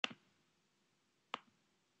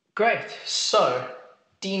Great. So,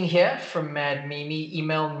 Dean here from Mad Mimi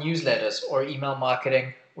Email Newsletters or email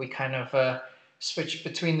marketing. We kind of switch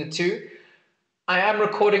between the two. I am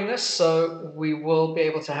recording this, so we will be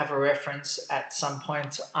able to have a reference at some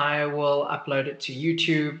point. I will upload it to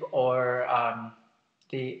YouTube or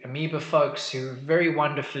the AMIBA folks who very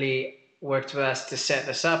wonderfully worked with us to set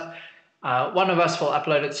this up. One of us will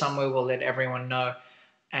upload it somewhere. We'll let everyone know,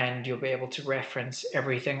 and you'll be able to reference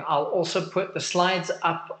everything. I'll also put the slides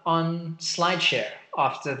up on SlideShare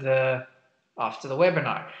after the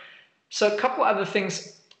webinar. So a couple other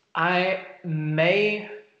things. I may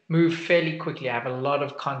move fairly quickly. I have a lot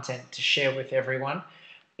of content to share with everyone.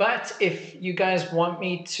 But if you guys want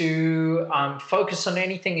me to focus on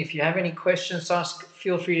anything, if you have any questions to ask,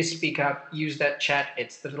 feel free to speak up. Use that chat.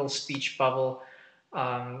 It's the little speech bubble.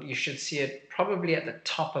 You should see it probably at the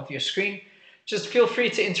top of your screen. Just feel free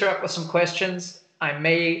to interrupt with some questions. I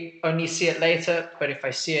may only see it later, but if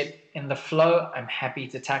I see it in the flow, I'm happy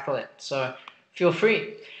to tackle it. So feel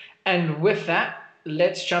free. And with that,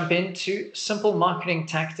 let's jump into simple marketing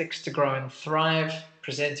tactics to grow and thrive,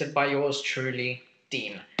 presented by yours truly,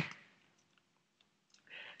 Dean.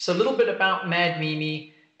 So a little bit about Mad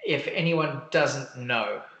Mimi, if anyone doesn't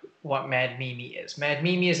know what Mad Mimi is. Mad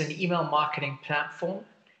Mimi is an email marketing platform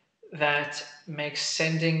that makes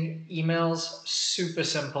sending emails super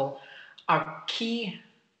simple. Our key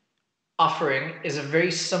offering is a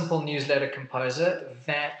very simple newsletter composer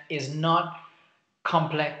that is not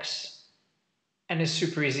complex and is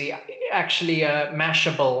super easy. Actually,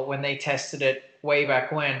 Mashable, when they tested it way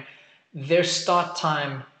back when, their start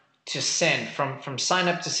time to send from sign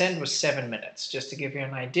up to send was 7 minutes. Just to give you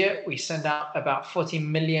an idea, we send out about 40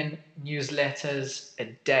 million newsletters a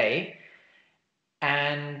day,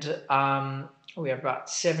 and we have about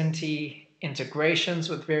 70 integrations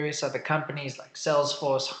with various other companies like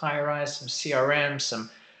Salesforce, HighRise, some CRM, some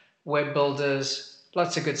web builders,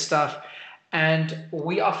 lots of good stuff. And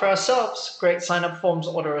we offer ourselves great sign-up forms,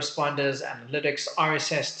 autoresponders, analytics,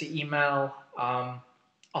 RSS to email,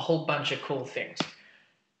 a whole bunch of cool things.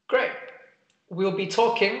 Great. We'll be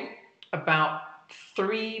talking about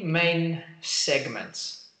 3 main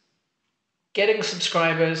segments: getting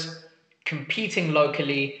subscribers, competing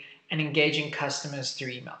locally, and engaging customers through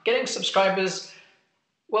email. Getting subscribers,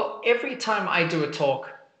 well, every time I do a talk,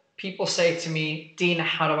 people say to me, Dean,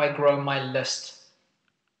 how do I grow my list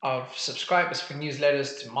of subscribers for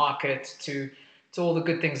newsletters, to market, to all the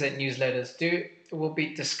good things that newsletters do? We'll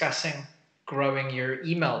be discussing growing your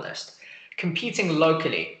email list. Competing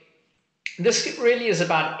locally. This really is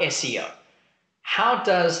about SEO. How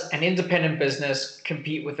does an independent business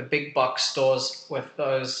compete with the big box stores, with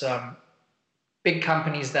those big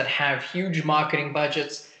companies that have huge marketing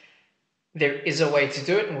budgets? There is a way to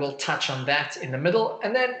do it, and we'll touch on that in the middle.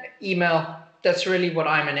 And then email, that's really what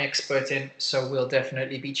I'm an expert in, so we'll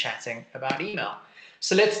definitely be chatting about email.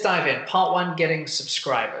 So let's dive in. Part 1, getting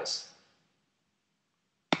subscribers.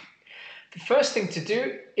 The first thing to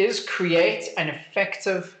do is create an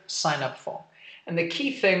effective sign-up form. And the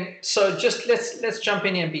key thing, so just let's jump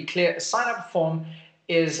in here and be clear. A sign-up form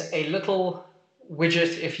is a little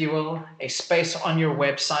widget, if you will, a space on your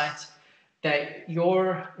website that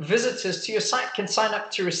your visitors to your site can sign up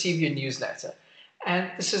to receive your newsletter. And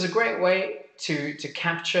this is a great way to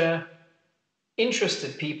capture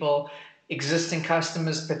interested people, existing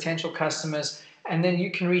customers, potential customers, and then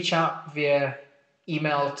you can reach out via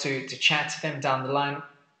email to chat to them down the line.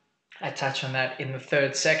 I touch on that in the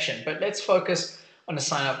 3rd section, but let's focus on a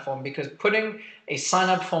sign-up form, because putting a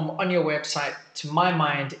sign-up form on your website, to my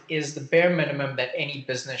mind, is the bare minimum that any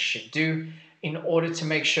business should do in order to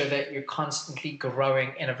make sure that you're constantly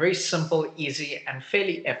growing in a very simple, easy, and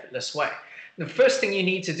fairly effortless way. The first thing you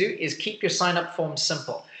need to do is keep your sign-up form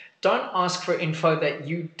simple. Don't ask for info that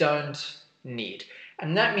you don't need.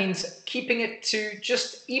 And that means keeping it to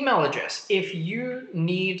just email address. If you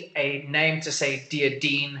need a name to say, Dear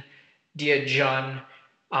Dean, Dear John,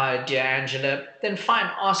 Dear Angela, then fine,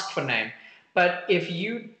 ask for name. But if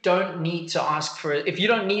you don't need to ask for it, if you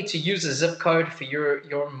don't need to use a zip code for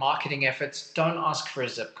your marketing efforts, don't ask for a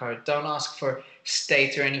zip code. Don't ask for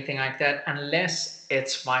state or anything like that unless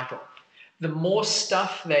it's vital. The more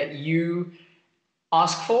stuff that you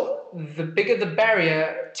ask for, the bigger the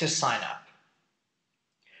barrier to sign up.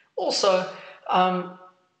 Also,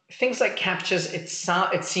 things like captchas,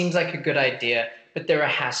 it seems like a good idea, but they're a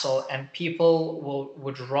hassle, and people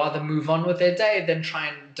would rather move on with their day than try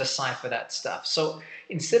and decipher that stuff. So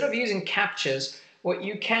instead of using captchas, what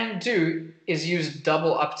you can do is use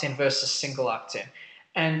double opt-in versus single opt-in.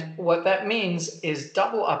 And what that means is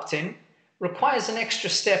double opt-in requires an extra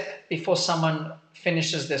step before someone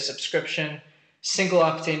finishes their subscription, Single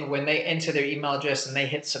opt-in, when they enter their email address and they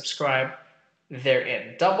hit subscribe, they're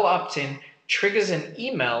in. Double opt-in triggers an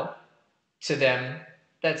email to them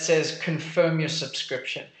that says confirm your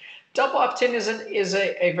subscription. Double opt-in is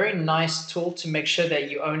a very nice tool to make sure that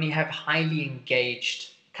you only have highly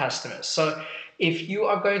engaged customers. So if you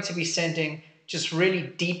are going to be sending just really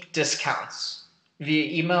deep discounts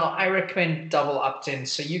via email, I recommend double opt-in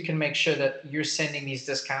so you can make sure that you're sending these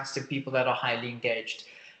discounts to people that are highly engaged.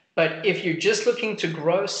 But if you're just looking to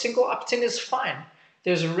grow, single opt-in is fine.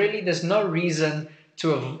 There's no reason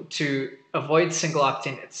to avoid single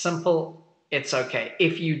opt-in. It's simple, it's okay.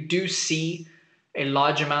 If you do see a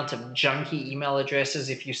large amount of junky email addresses,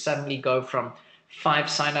 if you suddenly go from 5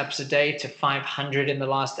 signups a day to 500 in the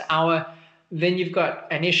last hour, then you've got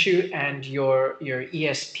an issue, and your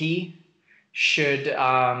ESP should,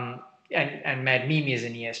 and MadMimi is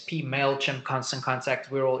an ESP, MailChimp, Constant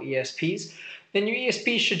Contact, we're all ESPs, then your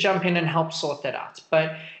ESP should jump in and help sort that out.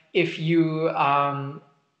 But if you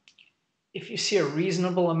see a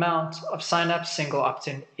reasonable amount of signups, single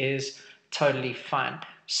opt-in is totally fine.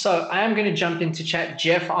 So I am going to jump into chat.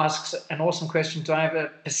 Jeff asks an awesome question. Do I have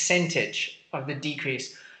a percentage of the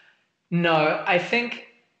decrease? No, I think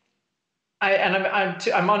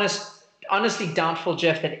I'm honestly doubtful,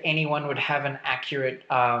 Jeff, that anyone would have an accurate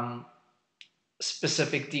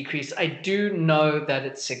specific decrease. I do know that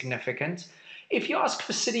it's significant. If you ask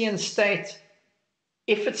for city and state,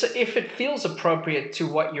 if it feels appropriate to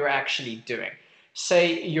what you're actually doing,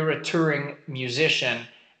 say you're a touring musician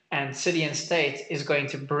and city and state is going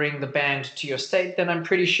to bring the band to your state, then I'm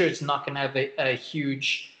pretty sure it's not going to have a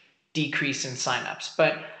huge decrease in signups.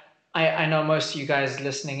 But I know most of you guys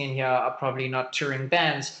listening in here are probably not touring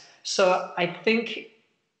bands. So I think,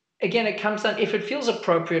 again, it comes down, if it feels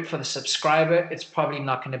appropriate for the subscriber, it's probably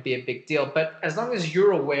not going to be a big deal. But as long as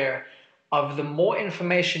you're aware of the more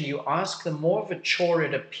information you ask, the more of a chore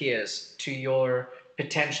it appears to your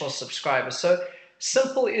potential subscribers. So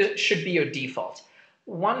simple should be your default.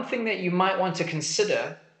 One thing that you might want to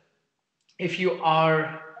consider if you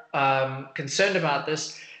are concerned about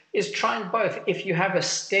this is trying both. If you have a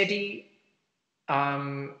steady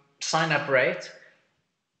sign-up rate,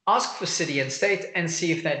 ask for city and state and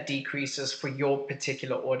see if that decreases for your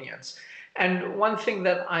particular audience. And one thing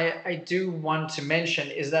that I do want to mention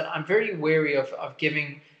is that I'm very wary of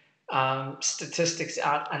giving statistics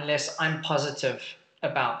out unless I'm positive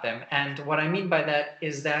about them. And what I mean by that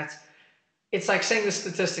is that it's like saying the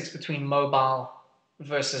statistics between mobile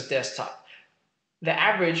versus desktop. The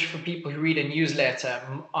average for people who read a newsletter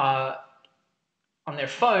on their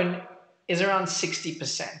phone is around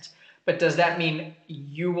 60%. But does that mean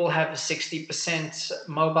you will have a 60%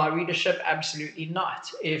 mobile readership? Absolutely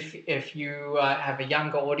not. If you have a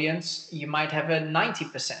younger audience, you might have a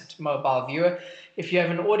 90% mobile viewer. If you have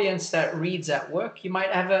an audience that reads at work, you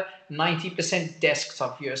might have a 90%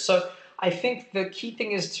 desktop viewer. So I think the key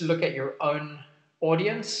thing is to look at your own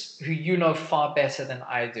audience, who you know far better than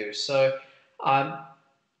I do. So,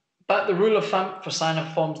 but the rule of thumb for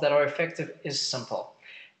sign-up forms that are effective is simple.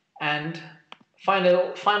 And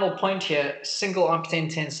final point here, single opt-in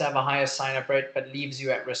tends to have a higher sign-up rate, but leaves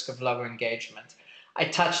you at risk of lower engagement. I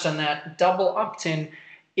touched on that. Double opt-in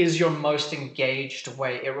is your most engaged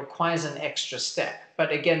way. It requires an extra step.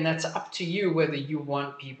 But again, that's up to you whether you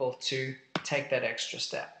want people to take that extra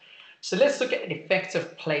step. So let's look at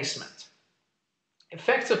effective placement.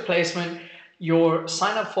 Effective placement, your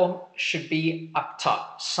sign-up form should be up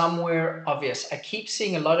top, somewhere obvious. I keep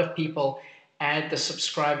seeing a lot of people add the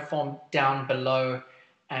subscribe form down below,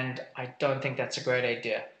 and I don't think that's a great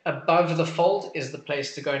idea. Above the fold is the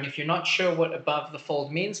place to go, and if you're not sure what above the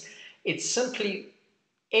fold means, it's simply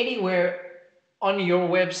anywhere on your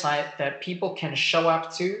website that people can show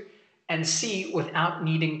up to and see without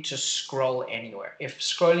needing to scroll anywhere. If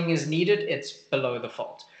scrolling is needed, it's below the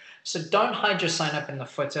fold. So don't hide your sign up in the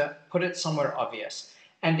footer, put it somewhere obvious.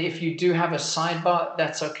 And if you do have a sidebar,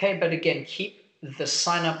 that's okay, but again, keep the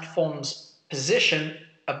sign up form's position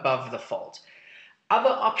above the fold. Other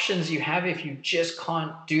options you have if you just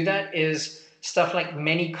can't do that is stuff like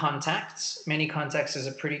Many Contacts. Many Contacts is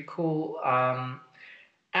a pretty cool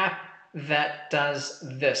app that does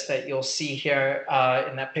this, that you'll see here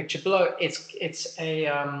in that picture below. It's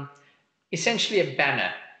essentially a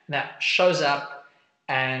banner that shows up,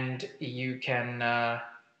 and you can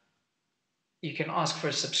ask for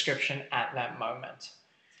a subscription at that moment.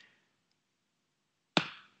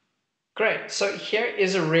 Great. So here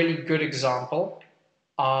is a really good example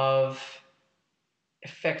of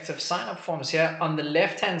effective sign-up forms. Here on the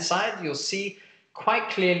left-hand side, you'll see quite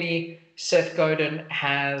clearly Seth Godin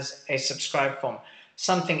has a subscribe form.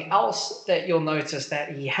 Something else that you'll notice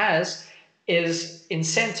that he has is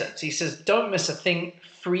incentives. He says, don't miss a thing,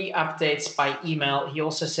 free updates by email. He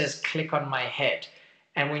also says, click on my head.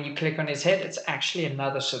 And when you click on his head, it's actually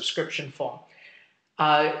another subscription form.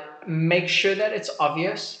 Make sure that it's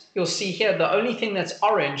obvious. You'll see here, the only thing that's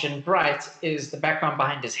orange and bright is the background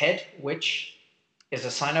behind his head, which is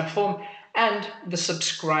a sign up form, and the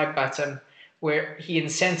subscribe button where he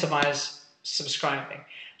incentivizes subscribing.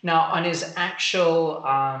 Now, on his actual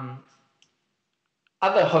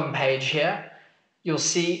other homepage here, you'll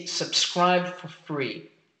see subscribe for free.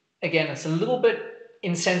 Again, it's a little bit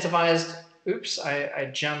incentivized. Oops, I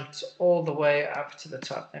jumped all the way up to the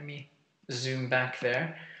top. Let me zoom back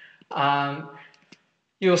there.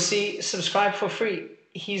 You'll see subscribe for free.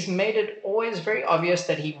 He's made it always very obvious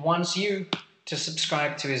that he wants you to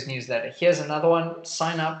subscribe to his newsletter. Here's another one.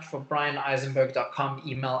 Sign up for brianeisenberg.com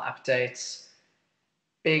email updates.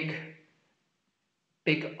 Big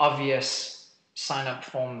obvious sign up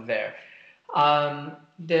form there.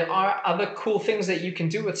 There are other cool things that you can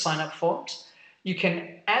do with sign up forms. You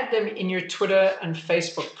can add them in your Twitter and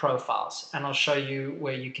Facebook profiles, and I'll show you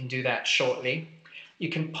where you can do that shortly. You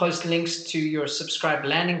can post links to your subscribe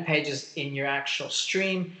landing pages in your actual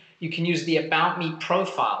stream. You can use the About Me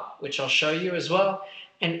profile, which I'll show you as well.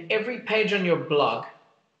 And every page on your blog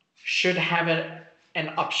should have an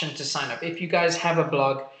option to sign up. If you guys have a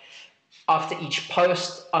blog, after each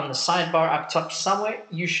post on the sidebar up top somewhere,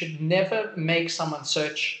 you should never make someone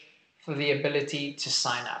search for the ability to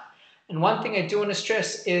sign up. And one thing I do want to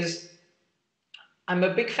stress is I'm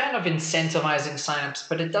a big fan of incentivizing signups,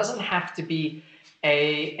 but it doesn't have to be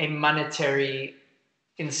a monetary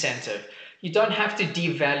incentive. You don't have to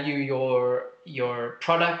devalue your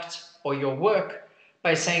product or your work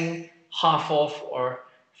by saying half off or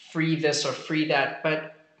free this or free that.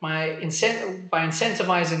 But by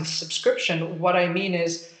incentivizing subscription, what I mean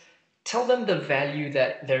is tell them the value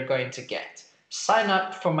that they're going to get. Sign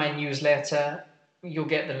up for my newsletter. You'll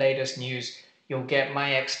get the latest news. You'll get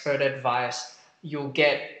my expert advice. You'll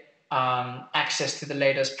get access to the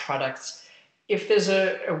latest products. If there's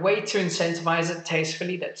a way to incentivize it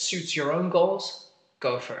tastefully that suits your own goals,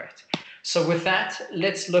 go for it. So with that,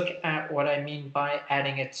 let's look at what I mean by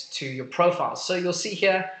adding it to your profile. So you'll see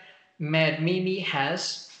here, Mad Mimi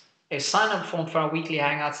has a sign-up form for our weekly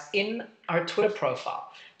Hangouts in our Twitter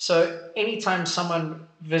profile. So anytime someone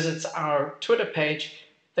visits our Twitter page,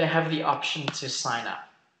 they have the option to sign up.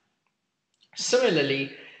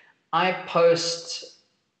 Similarly, I post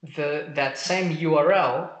that same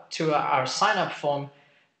URL to our sign-up form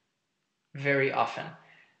very often.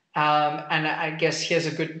 And I guess here's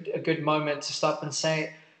a good moment to stop and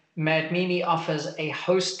say, Mad Mimi offers a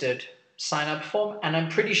hosted sign-up form, and I'm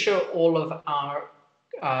pretty sure all of our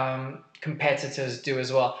competitors do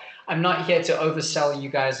as well. I'm not here to oversell you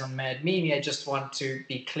guys on Mad Mimi. I just want to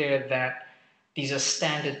be clear that these are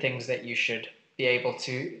standard things that you should be able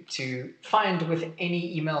to find with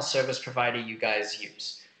any email service provider you guys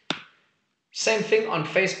use. Same thing on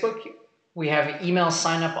Facebook. We have email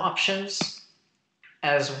sign-up options,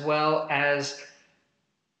 as well as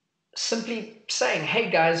simply saying, hey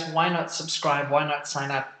guys, why not subscribe? Why not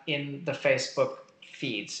sign up in the Facebook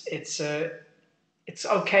feeds? It's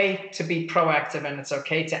okay to be proactive, and it's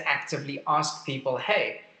okay to actively ask people,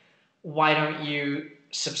 hey, why don't you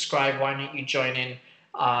subscribe? Why don't you join in?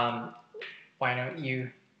 Why don't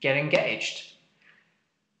you get engaged?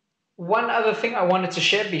 One other thing I wanted to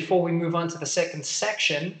share before we move on to the second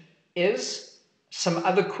section is some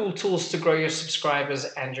other cool tools to grow your subscribers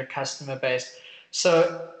and your customer base.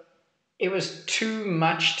 So it was too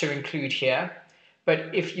much to include here,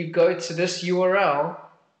 but if you go to this URL,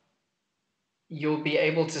 you'll be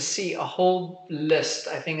able to see a whole list.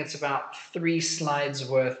 I think it's about 3 slides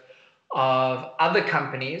worth of other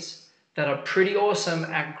companies that are pretty awesome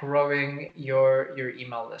at growing your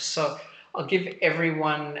email list. So I'll give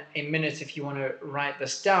everyone a minute if you want to write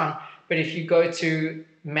this down. But if you go to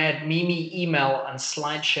Mad Mimi email on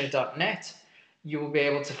slideshare.net, you will be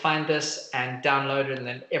able to find this and download it, and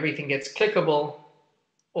then everything gets clickable.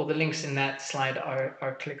 All the links in that slide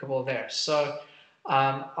are clickable there. So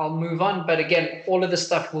I'll move on. But again, all of the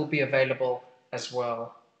stuff will be available as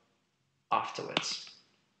well afterwards.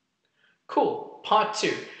 Cool. Part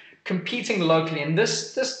 2, competing locally. And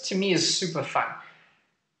this to me is super fun.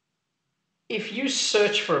 If you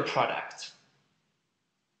search for a product,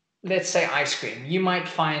 let's say ice cream, you might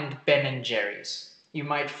find Ben & Jerry's. You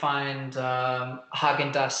might find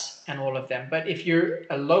Haagen-Dazs and all of them. But if you're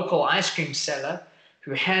a local ice cream seller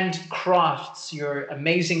who handcrafts your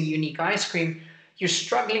amazing, unique ice cream, you're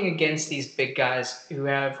struggling against these big guys who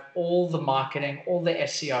have all the marketing, all the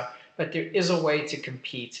SEO, but there is a way to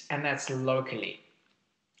compete, and that's locally.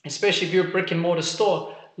 especially if you're a brick and mortar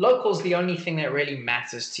store, local is the only thing that really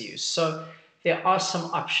matters to you. So there are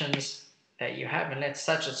some options that you have, and let's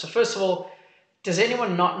touch it. So first of all, does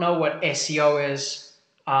anyone not know what SEO is?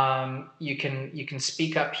 You can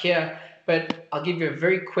speak up here, but I'll give you a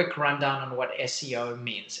very quick rundown on what SEO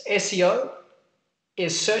means. SEO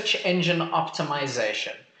is search engine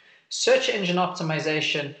optimization. Search engine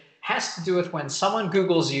optimization has to do with when someone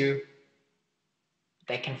Googles you,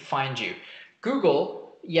 they can find you.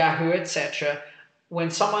 Google, Yahoo, etc. When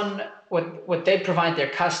someone, what they provide their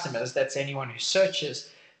customers, that's anyone who searches,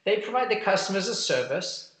 they provide their customers a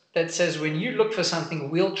service that says when you look for something,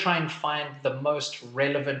 we'll try and find the most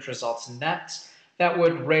relevant results. And that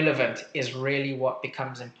word relevant is really what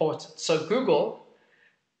becomes important. So Google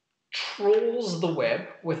trawls the web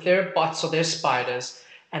with their bots or their spiders,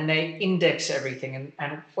 and they index everything.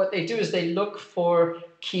 And what they do is they look for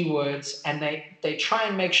keywords, and they try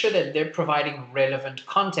and make sure that they're providing relevant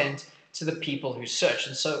content to the people who search.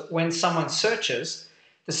 And so when someone searches,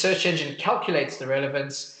 the search engine calculates the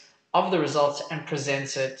relevance of the results and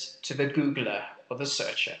presents it to the Googler or the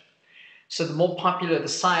searcher. So the more popular the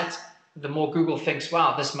site, the more Google thinks,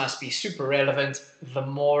 wow, this must be super relevant, the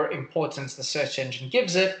more importance the search engine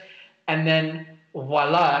gives it, and then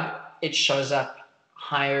voila, it shows up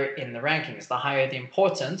higher in the rankings. The higher the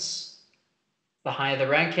importance, the higher the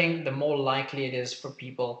ranking, the more likely it is for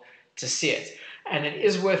people to see it. And it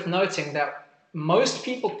is worth noting that most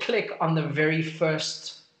people click on the very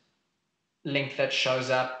first link that shows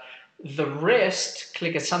up. The rest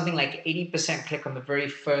click at something like 80% click on the very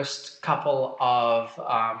first couple of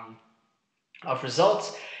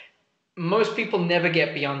results. Most people never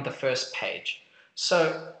get beyond the first page.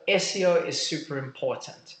 So SEO is super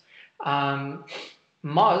important.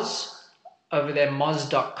 Moz, over there,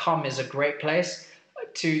 moz.com is a great place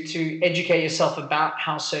to educate yourself about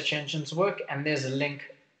how search engines work. And there's a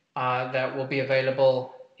link that will be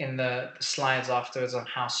available in the slides afterwards on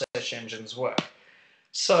how search engines work.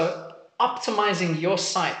 So optimizing your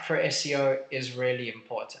site for SEO is really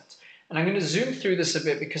important. And I'm going to zoom through this a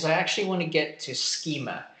bit because I actually want to get to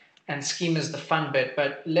schema. And schema is the fun bit,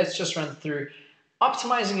 but let's just run through.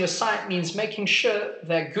 Optimizing your site means making sure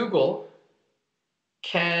that Google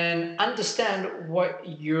can understand what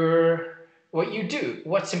you do,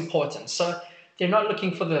 what's important. So they're not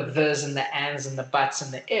looking for the thes and the ands and the buts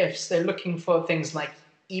and the ifs. They're looking for things like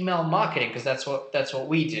email marketing, because that's what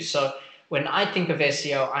we do. So when I think of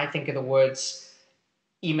SEO, I think of the words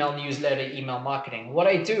email newsletter, email marketing. What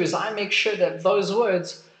I do is I make sure that those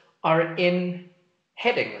words are in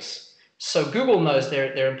headings. So Google knows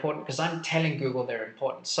they're important because I'm telling Google they're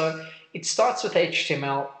important. So it starts with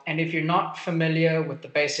HTML. And if you're not familiar with the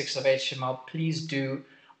basics of HTML, please do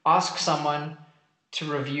ask someone to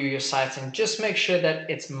review your site and just make sure that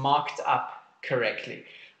it's marked up correctly.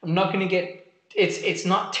 I'm not going to get, it's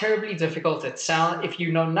not terribly difficult. If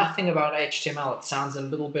you know nothing about HTML, it sounds a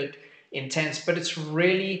little bit intense, but it's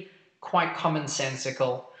really quite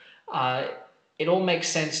commonsensical. It all makes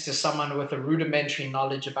sense to someone with a rudimentary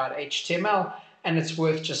knowledge about HTML, and it's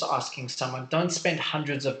worth just asking someone. Don't spend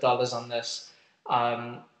hundreds of dollars on this.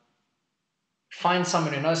 Find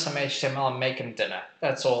someone who knows some HTML and make them dinner.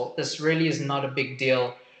 That's all. This really is not a big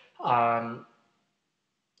deal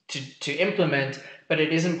to implement, but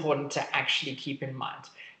it is important to actually keep in mind.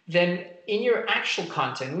 Then in your actual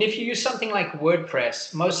content, and if you use something like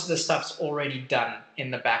WordPress, most of the stuff's already done in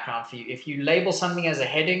the background for you. If you label something as a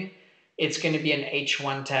heading, it's going to be an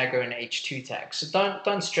H1 tag or an H2 tag. So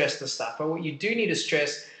don't stress the stuff. But what you do need to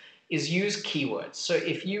stress is use keywords. So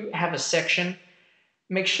if you have a section,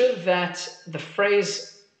 make sure that the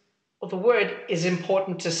phrase or the word is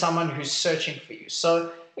important to someone who's searching for you.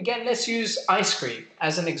 So again, let's use ice cream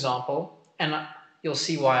as an example. And you'll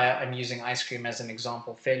see why I'm using ice cream as an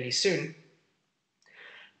example fairly soon.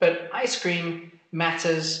 But ice cream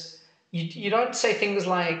matters. You don't say things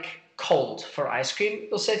like cold for ice cream.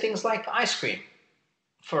 You'll say things like ice cream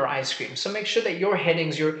for ice cream. So make sure that your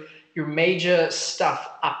headings, your major stuff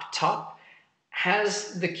up top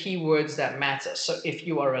has the keywords that matter. So if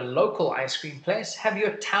you are a local ice cream place, have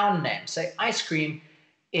your town name. Say ice cream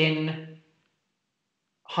in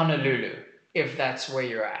Honolulu, if that's where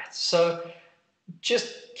you're at. So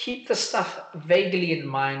just keep the stuff vaguely in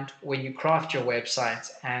mind when you craft your website,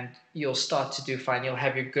 and you'll start to do fine. You'll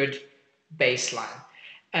have your good baseline.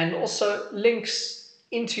 And also links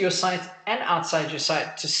into your site and outside your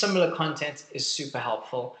site to similar content is super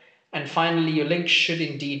helpful. And finally, your link should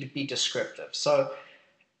indeed be descriptive. So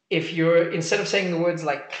if instead of saying the words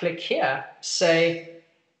like click here, say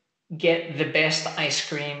get the best ice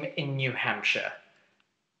cream in New Hampshire.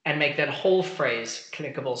 and make that whole phrase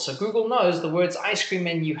clickable. So Google knows the words ice cream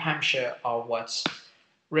and New Hampshire are what's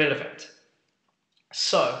relevant.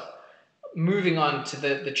 So moving on to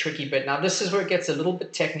the tricky bit. Now, this is where it gets a little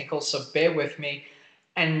bit technical, so bear with me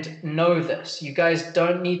and know this. You guys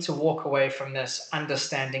don't need to walk away from this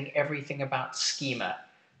understanding everything about schema.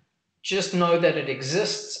 Just know that it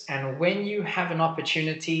exists, and when you have an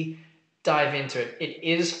opportunity, dive into it. It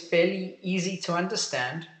is fairly easy to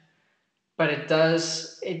understand, but it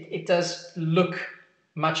does look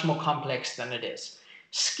much more complex than it is.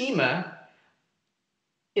 Schema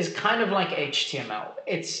is kind of like HTML.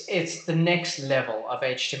 It's the next level of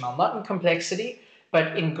HTML, not in complexity,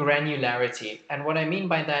 but in granularity. And what I mean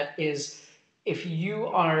by that is if you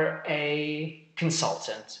are a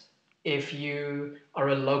consultant, if you are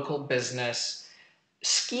a local business,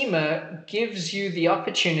 schema gives you the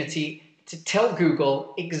opportunity to tell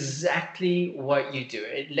Google exactly what you do.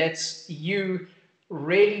 It lets you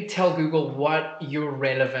really tell Google what you're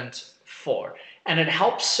relevant for. And it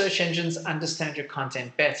helps search engines understand your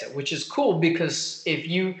content better, which is cool because if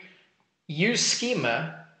you use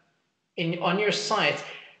schema on your site,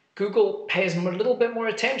 Google pays a little bit more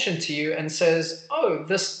attention to you and says, oh,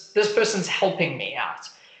 this person's helping me out.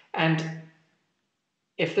 And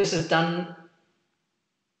if this is done,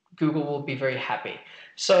 Google will be very happy.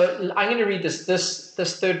 So I'm going to read this.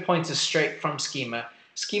 This third point is straight from Schema.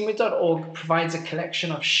 Schema.org provides a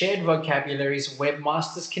collection of shared vocabularies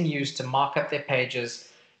webmasters can use to mark up their pages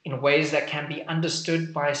in ways that can be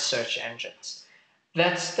understood by search engines.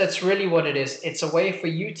 That's really what it is. It's a way for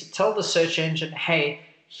you to tell the search engine, hey,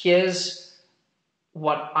 here's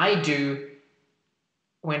what I do.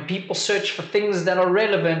 When people search for things that are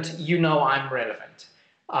relevant, you know I'm relevant.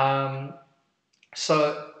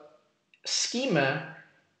 So Schema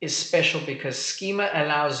is special because Schema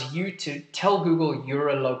allows you to tell Google you're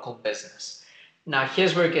a local business. Now,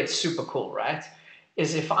 here's where it gets super cool, right?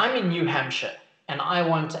 Is if I'm in New Hampshire and I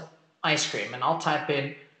want ice cream, and I'll type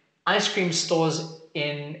in ice cream stores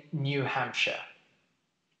in New Hampshire.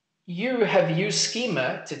 You have used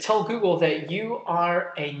Schema to tell Google that you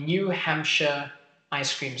are a New Hampshire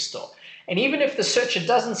ice cream store. And even if the searcher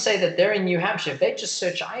doesn't say that they're in New Hampshire, if they just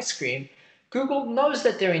search ice cream, Google knows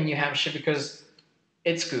that they're in New Hampshire because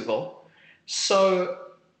it's Google. So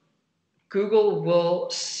Google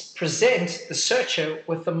will present the searcher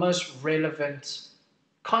with the most relevant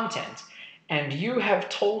content. And you have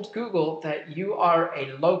told Google that you are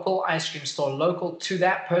a local ice cream store, local to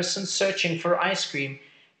that person searching for ice cream.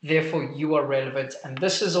 Therefore, you are relevant. And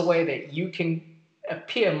this is a way that you can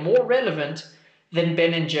appear more relevant than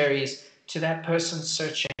Ben & Jerry's to that person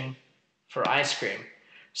searching for ice cream.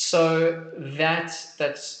 So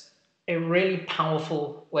that's a really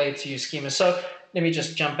powerful way to use schema. So let me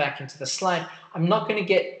just jump back into the slide. I'm not going to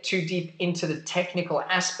get too deep into the technical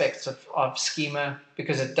aspects of schema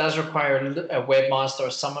because it does require a webmaster or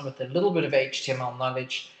someone with a little bit of HTML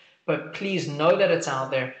knowledge. But please know that it's out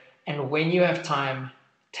there. And when you have time,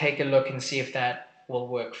 take a look and see if that will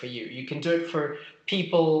work for you. You can do it for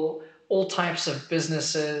people, all types of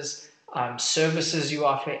businesses, services you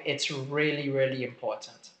offer. It's really, really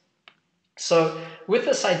important. So with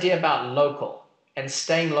this idea about local and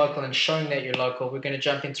staying local and showing that you're local, we're going to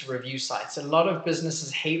jump into review sites. A lot of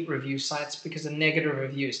businesses hate review sites because of negative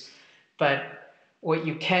reviews. But what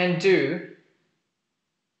you can do,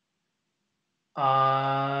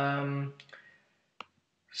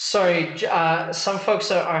 sorry, some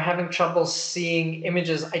folks are having trouble seeing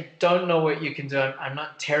images. I don't know what you can do. I'm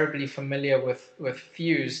not terribly familiar with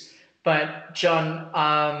Fuse. But John,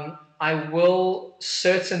 I will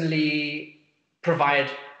certainly provide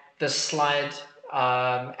the slide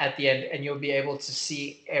at the end, and you'll be able to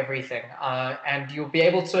see everything. And you'll be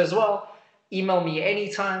able to as well email me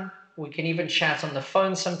anytime. We can even chat on the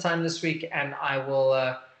phone sometime this week, and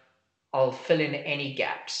I'll fill in any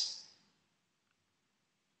gaps.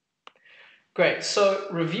 Great. So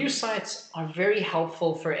review sites are very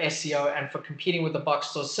helpful for SEO and for competing with the box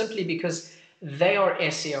stores simply because they are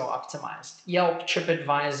SEO optimized. Yelp,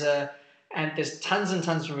 TripAdvisor, and there's tons and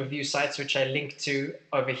tons of review sites which I link to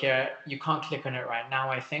over here. You can't click on it right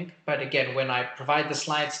now, I think. But again, when I provide the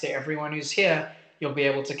slides to everyone who's here, you'll be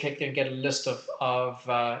able to click there and get a list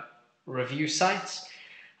of review sites.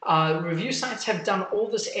 Review sites have done all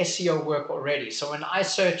this SEO work already. So when I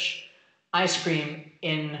search ice cream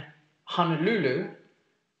in Honolulu,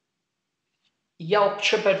 Yelp,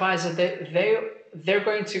 TripAdvisor, they're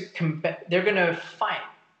going to fight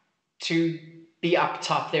to be up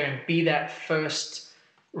top there and be that first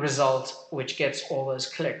result which gets all those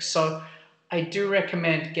clicks. So I do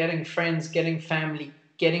recommend getting friends, getting family,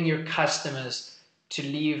 getting your customers to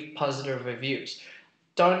leave positive reviews.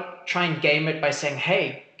 don't try and game it by saying,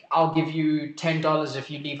 hey, I'll give you $10 if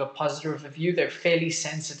you leave a positive review. They're fairly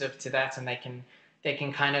sensitive to that, and they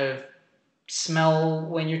can kind of smell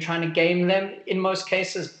when you're trying to game them in most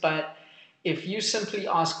cases. But if you simply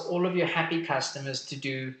ask all of your happy customers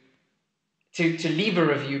to leave a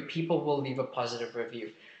review, people will leave a positive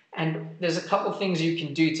review. And there's a couple things you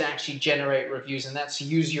can do to actually generate reviews, and that's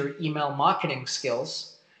use your email marketing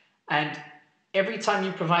skills. And every time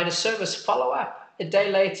you provide a service, follow up a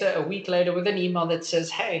day later, a week later with an email that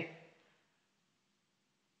says, hey,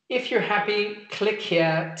 if you're happy, click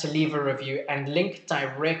here to leave a review, and link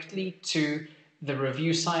directly to the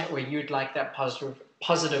review site where you'd like that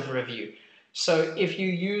positive review. So if you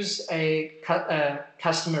use a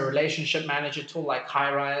customer relationship manager tool like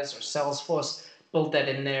Highrise or Salesforce, build that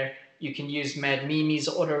in there. You can use MadMimi's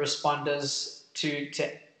autoresponders to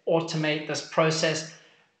automate this process.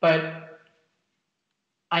 But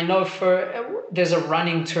I know there's a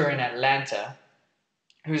running tour in Atlanta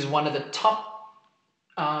who's one of the top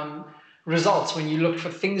results when you look for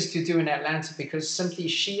things to do in Atlanta, because simply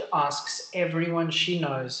she asks everyone she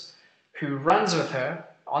knows who runs with her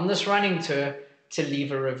on this running tour to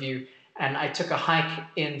leave a review. And I took a hike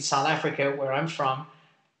in South Africa, where I'm from,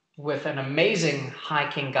 with an amazing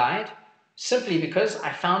hiking guide, simply because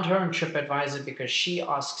I found her on TripAdvisor, because she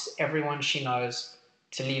asks everyone she knows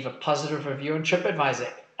to leave a positive review on TripAdvisor.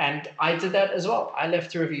 And I did that as well. I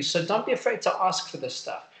left a review. So don't be afraid to ask for this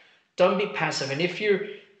stuff. Don't be passive. And if you're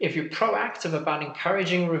proactive about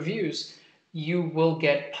encouraging reviews, you will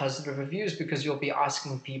get positive reviews, because you'll be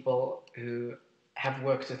asking people who have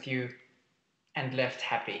worked with you and left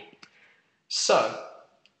happy. So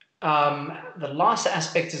the last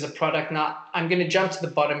aspect is a product. Now, I'm going to jump to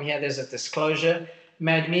the bottom here. There's a disclosure.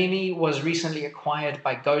 MadMimi was recently acquired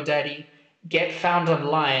by GoDaddy. Get Found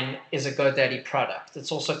Online is a GoDaddy product.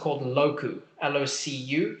 It's also called Loku,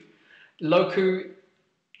 L-O-C-U. Loku,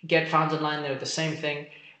 Get Found Online, they're the same thing.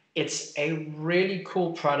 It's a really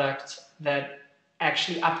cool product that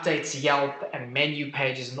actually updates Yelp and menu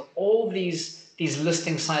pages and all these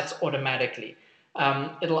listing sites automatically.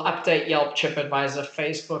 It'll update Yelp, TripAdvisor,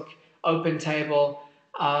 Facebook, OpenTable,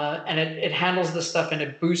 and it handles this stuff, and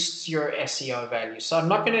it boosts your SEO value. So I'm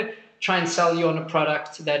not going to try and sell you on a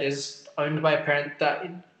product that is owned by a parent.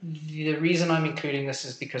 The reason I'm including this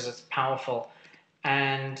is because it's powerful.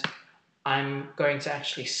 And I'm going to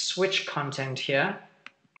actually switch content here.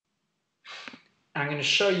 I'm going to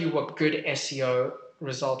show you what good SEO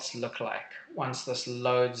results look like once this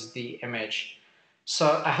loads the image.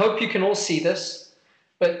 So I hope you can all see this,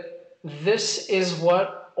 but this is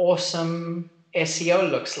what awesome SEO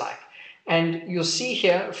looks like. And you'll see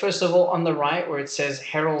here, first of all, on the right where it says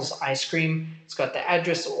Harold's Ice Cream, it's got the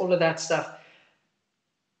address, all of that stuff.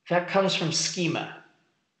 That comes from schema.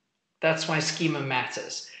 That's why schema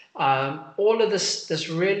matters. All of this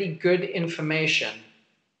really good information,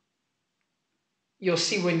 you'll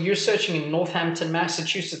see when you're searching in Northampton,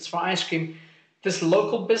 Massachusetts for ice cream, this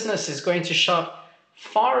local business is going to show up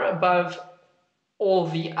far above all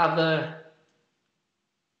the other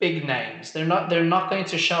big names. They're not going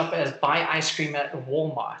to show up as buy ice cream at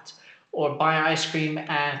Walmart or buy ice cream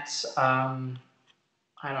at I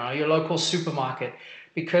don't know, your local supermarket,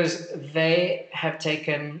 because they have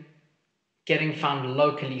taken getting found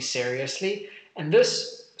locally seriously. And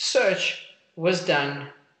this search was done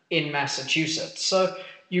in Massachusetts. So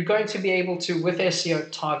you're going to be able to, with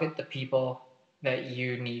SEO, target the people that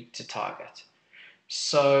you need to target.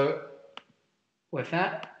 So with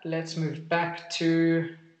that, let's move back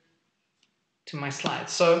to my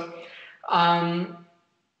slides. So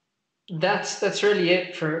that's really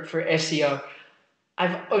it for SEO.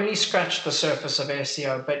 I've only scratched the surface of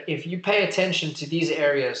SEO, but if you pay attention to these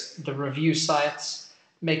areas, the review sites,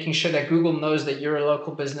 making sure that Google knows that you're a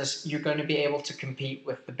local business, you're going to be able to compete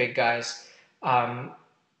with the big guys,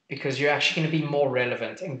 because you're actually going to be more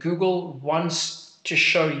relevant. And Google wants to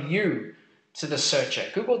show you to the searcher.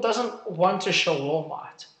 Google doesn't want to show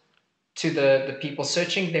Walmart to the people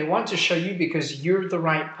searching. They want to show you because you're the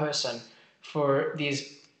right person for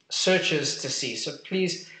these searchers to see. So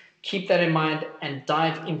please keep that in mind and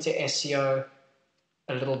dive into SEO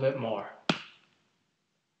a little bit more.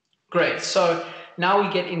 Great. So now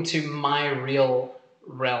we get into my real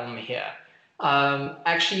realm here.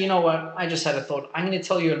 Actually, you know what? I just had a thought. I'm going to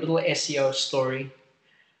tell you a little SEO story.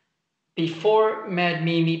 Before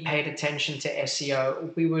MadMimi paid attention to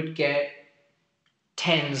SEO, we would get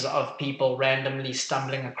tens of people randomly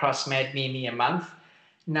stumbling across MadMimi a month.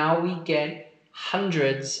 Now we get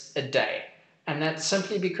hundreds a day. And that's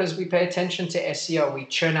simply because we pay attention to SEO. We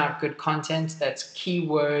churn out good content that's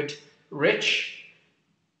keyword rich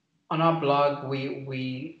on our blog,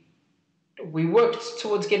 we worked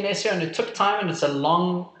towards getting SEO, and it took time, and it's a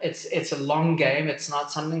long game. It's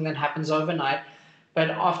not something that happens overnight. But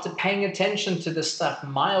after paying attention to this stuff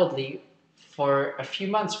mildly for a few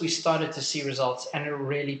months, we started to see results, and it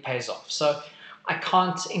really pays off. So I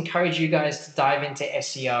can't encourage you guys to dive into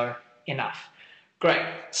SEO enough. Great.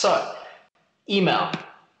 So email.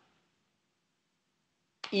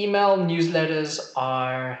 Email newsletters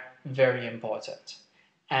are very important.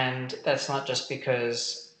 And that's not just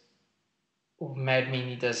because Mad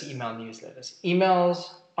Mimi does email newsletters.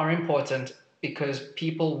 Emails are important because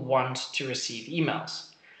people want to receive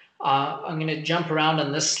emails. I'm going to jump around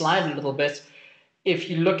on this slide a little bit. If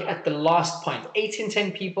you look at the last point, 8 in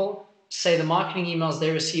 10 people say the marketing emails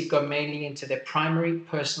they receive go mainly into their primary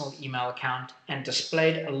personal email account and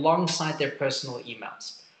displayed alongside their personal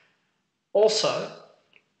emails. Also,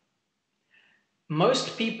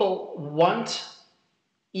 most people want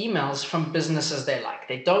emails from businesses they like.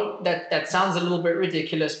 They don't, that sounds a little bit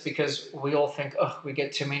ridiculous because we all think, oh, we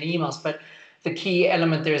get too many emails, but the key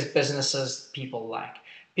element there is businesses people like.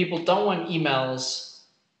 People don't want emails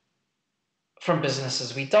from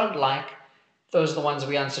businesses we don't like. Those are the ones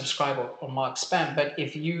we unsubscribe or mark spam. But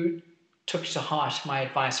if you took to heart my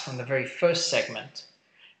advice from the very first segment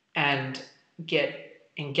and get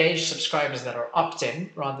engaged subscribers that are opt-in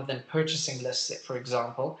rather than purchasing lists, for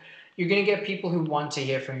example, you're going to get people who want to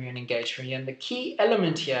hear from you and engage from you. And the key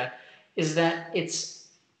element here is that it's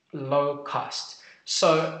low cost.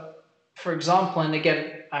 So, for example, and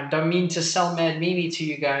again, I don't mean to sell Mad Mimi to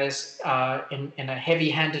you guys in a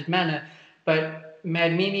heavy-handed manner, but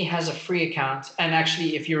Mad Mimi has a free account. And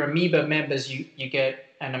actually, if you're AMIBA members, you get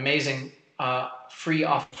an amazing free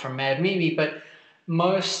offer from Mad Mimi. But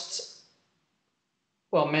Mad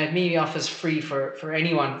Mimi offers free for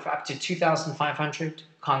anyone for up to 2,500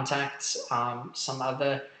 contacts. Some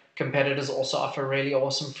other competitors also offer really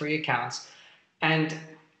awesome free accounts. And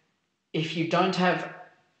if you don't have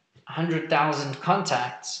 100,000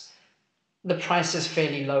 contacts, the price is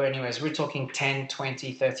fairly low anyways. We're talking $10,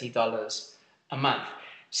 $20, $30 a month.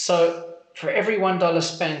 So for every $1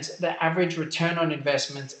 spent, the average return on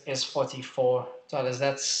investment is $44.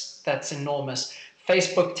 That's enormous.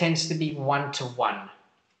 Facebook tends to be 1-to-1.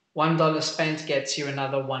 $1 spent gets you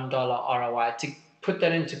another $1 ROI. To put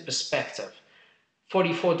that into perspective,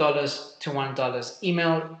 $44 to $1.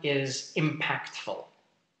 Email is impactful.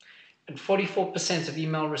 And 44% of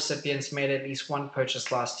email recipients made at least one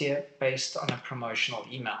purchase last year based on a promotional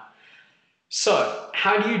email. So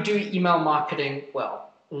how do you do email marketing well?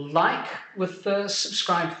 Like with the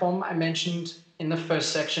subscribe form I mentioned in the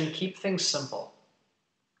first section, keep things simple.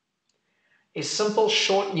 A simple,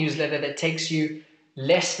 short newsletter that takes you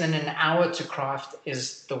less than an hour to craft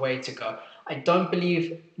is the way to go. I don't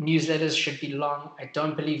believe newsletters should be long. I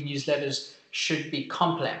don't believe newsletters should be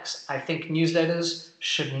complex. I think newsletters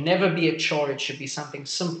should never be a chore. It should be something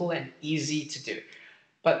simple and easy to do.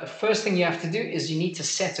 But the first thing you have to do is you need to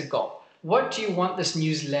set a goal. What do you want this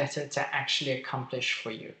newsletter to actually accomplish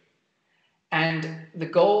for you? And the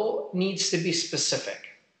goal needs to be specific.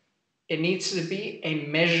 It needs to be a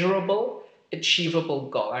measurable, achievable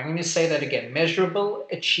goal. I'm going to say that again, measurable,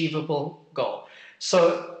 achievable goal.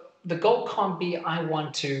 So the goal can't be, I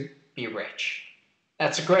want to be rich.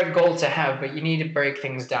 That's a great goal to have, but you need to break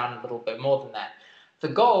things down a little bit more than that. The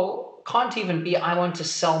goal can't even be, I want to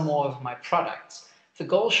sell more of my products. The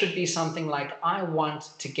goal should be something like, I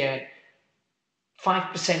want to get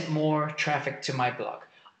 5% more traffic to my blog.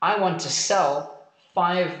 I want to sell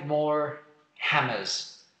 5 more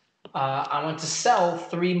hammers. I want to sell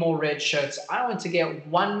 3 more red shirts. I want to get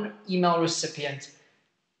 1 email recipient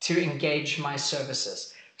to engage my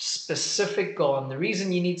services. Specific goal. And the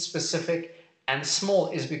reason you need specific and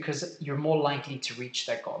small is because you're more likely to reach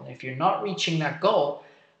that goal. And if you're not reaching that goal,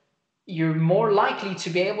 you're more likely to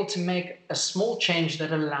be able to make a small change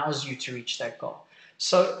that allows you to reach that goal.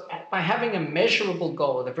 So by having a measurable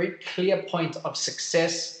goal with a very clear point of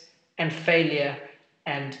success and failure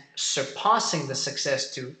and surpassing the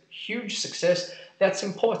success to huge success, that's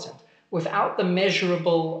important. Without the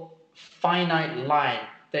measurable finite line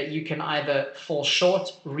that you can either fall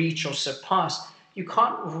short, reach, or surpass, you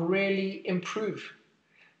can't really improve.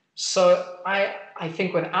 So I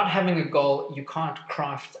think without having a goal, you can't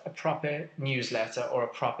craft a proper newsletter or a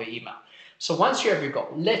proper email. So once you have your goal,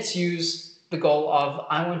 let's use the goal of,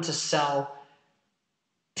 I want to sell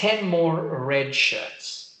 10 more red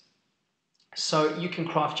shirts. So you can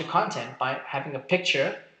craft your content by having a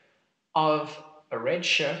picture of a red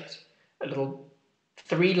shirt, a little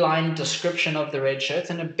 3-line description of the red shirt,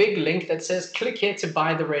 and a big link that says, click here to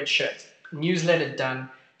buy the red shirt. Newsletter done.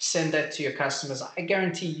 send that to your customers. I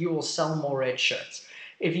guarantee you will sell more red shirts.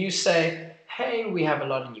 If you say, hey, we have a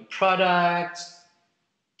lot of new products,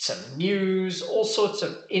 some news, all sorts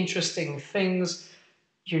of interesting things,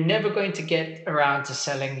 you're never going to get around to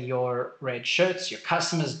selling your red shirts. Your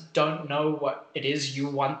customers don't know what it is you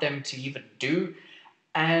want them to even do.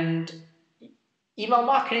 And email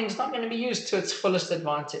marketing is not going to be used to its fullest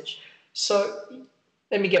advantage. So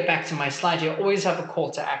let me get back to my slide here. Always have a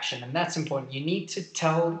call to action, and that's important. You need to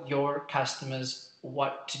tell your customers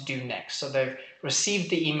what to do next. So they've received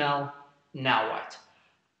the email, now what?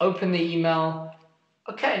 Open the email,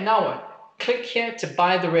 okay, now what? Click here to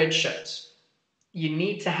buy the red shirts. You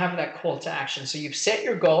need to have that call to action. So you've set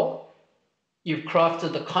your goal, you've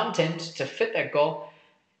crafted the content to fit that goal,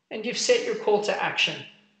 and you've set your call to action.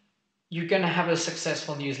 You're going to have a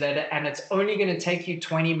successful newsletter, and it's only going to take you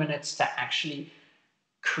 20 minutes to actually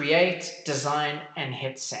create, design, and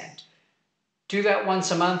hit send. Do that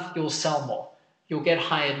once a month, you'll sell more. You'll get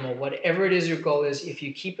hired more. Whatever it is your goal is, if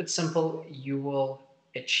you keep it simple, you will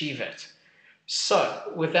achieve it.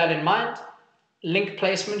 So with that in mind, link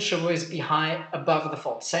placement should always be high above the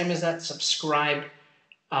fold. Same as that subscribe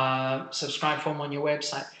form on your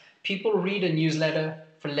website. People read a newsletter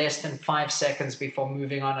for less than 5 seconds before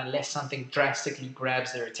moving on unless something drastically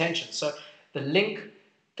grabs their attention. So the link,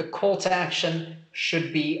 the call to action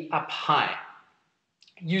should be up high.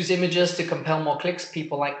 Use images to compel more clicks.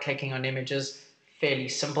 People like clicking on images. Fairly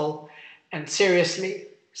simple. And seriously,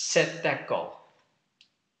 set that goal.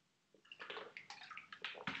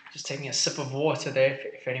 Just taking a sip of water there,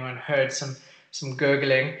 if anyone heard some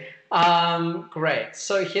gurgling. Great.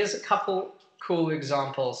 So here's a couple cool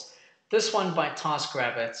examples. This one by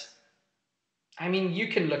TaskRabbit. I mean, you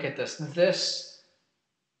can look at this. This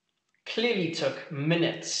clearly took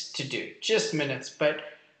minutes to do, just minutes, but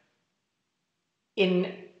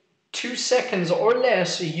in 2 seconds or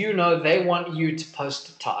less, you know they want you to post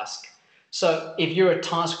a task. So if you're a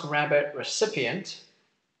TaskRabbit recipient,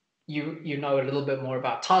 you know a little bit more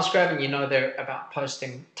about TaskRabbit, you know they're about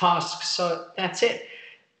posting tasks, so that's it.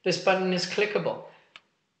 This button is clickable.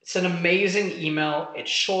 It's an amazing email. It's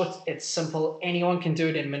short, it's simple. Anyone can do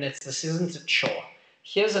it in minutes. This isn't a chore.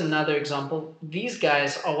 Here's another example. These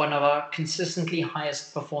guys are one of our consistently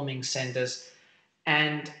highest performing senders,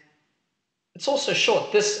 and it's also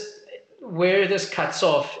short. Where this cuts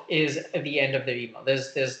off is at the end of the email.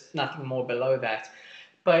 There's nothing more below that.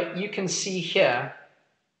 But you can see here,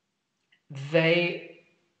 they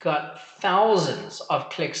got thousands of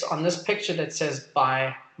clicks on this picture that says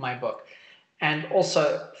buy my book, and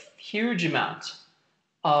also huge amount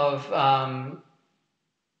of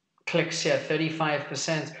clicks here,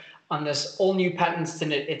 35% on this all new patterns to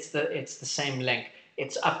knit. It's the same link.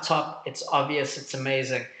 It's up top, it's obvious, it's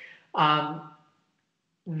amazing.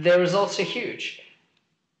 The results are huge.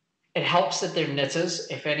 It helps that they're knitters.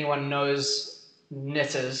 If anyone knows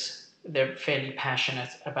knitters, they're fairly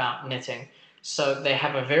passionate about knitting. So they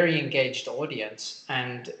have a very engaged audience,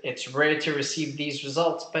 and it's rare to receive these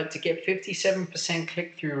results, but to get 57%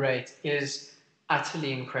 click-through rate is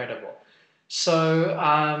utterly incredible. So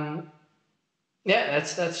yeah,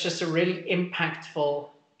 that's just a really impactful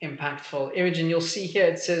image. And you'll see here,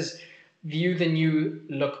 it says, view the new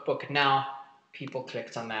lookbook now. People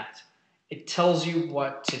clicked on that. It tells you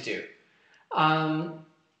what to do.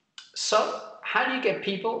 So how do you get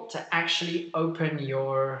people to actually open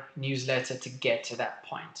your newsletter to get to that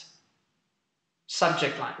point?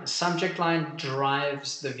 Subject line. The subject line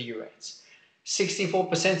drives the view rates.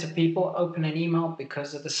 64% of people open an email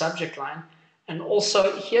because of the subject line. And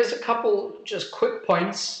also, here's a couple just quick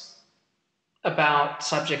points about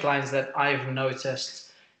subject lines that I've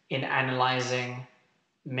noticed in analyzing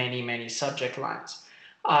many subject lines.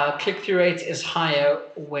 Click-through rate is higher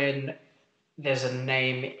when there's a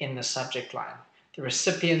name in the subject line. The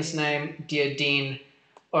recipient's name, Dear Dean,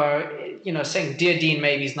 or saying Dear Dean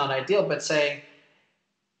maybe is not ideal, but saying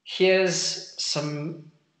here's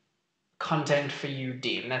some content for you,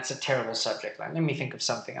 Dean. That's a terrible subject line. Let me think of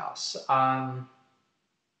something else.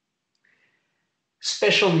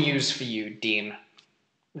 Special news for you, Dean.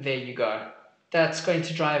 There you go. That's going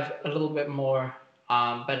to drive a little bit more,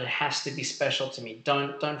 but it has to be special to me.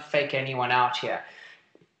 Don't fake anyone out here.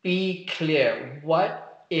 Be clear.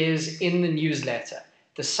 What is in the newsletter?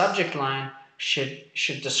 The subject line should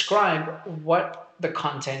describe what the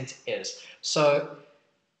content is. So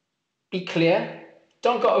be clear.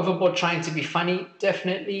 Don't go overboard trying to be funny.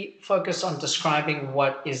 Definitely focus on describing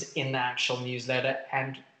what is in the actual newsletter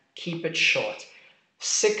and keep it short.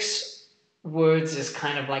 6 words is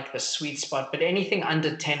kind of like the sweet spot, but anything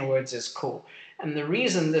under 10 words is cool. And the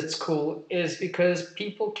reason that's cool is because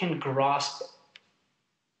people can grasp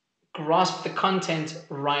grasp the content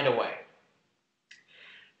right away.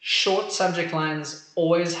 Short subject lines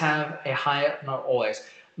always have a higher, not always,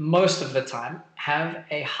 most of the time have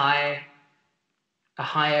a higher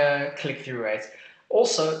click-through rate.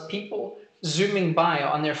 Also, people zooming by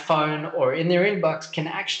on their phone or in their inbox can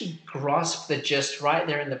actually grasp the gist right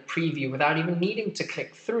there in the preview without even needing to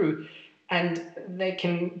click through, and they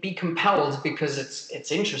can be compelled because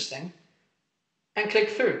it's interesting and click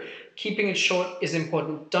through. Keeping it short is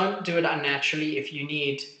important. Don't do it unnaturally. If you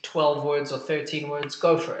need 12 words or 13 words,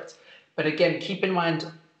 go for it. But again, keep in mind,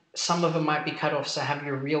 some of them might be cut off, so have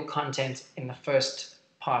your real content in the first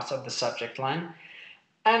part of the subject line.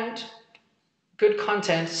 And good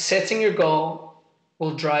content, setting your goal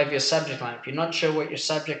will drive your subject line. If you're not sure what your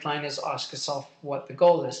subject line is, ask yourself what the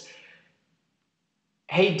goal is.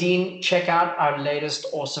 Hey, Dean, check out our latest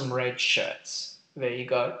awesome red shirts. There you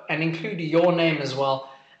go. And include your name as well.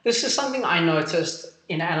 This is something I noticed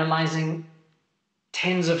in analyzing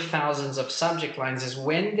tens of thousands of subject lines, is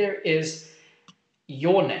when there is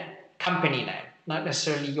your name, company name, not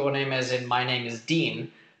necessarily your name as in my name is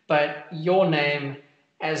Dean, but your name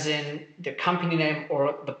as in the company name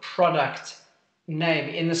or the product name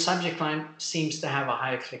in the subject line seems to have a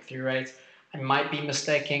higher click-through rate. I might be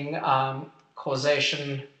mistaking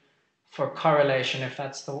causation for correlation, if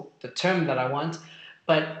that's the term that I want,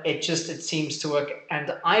 but it seems to work.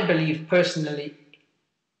 And I believe personally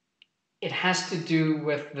it has to do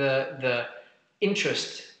with the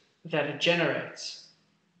interest that it generates.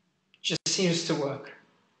 It just seems to work.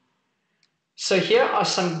 So here are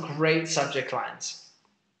some great subject lines.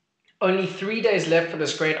 Only 3 days left for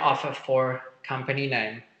this great offer for company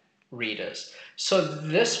name readers. So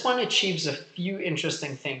this one achieves a few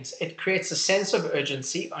interesting things. It creates a sense of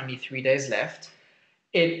urgency, only 3 days left.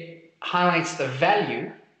 It highlights the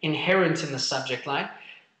value inherent in the subject line.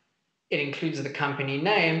 It includes the company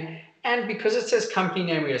name. And because it says company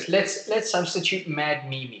name readers, let's substitute Mad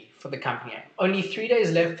Mimi for the company name. Only 3 days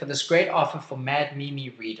left for this great offer for Mad Mimi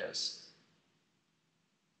readers.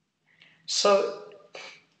 So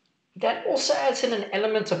that also adds in an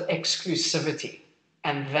element of exclusivity,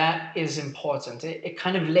 and that is important. It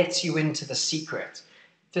kind of lets you into the secret.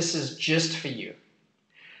 This is just for you.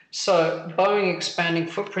 So Boeing expanding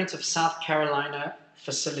footprint of South Carolina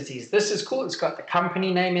facilities. This is cool. It's got the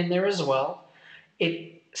company name in there as well.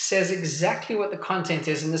 It says exactly what the content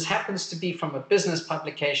is, and this happens to be from a business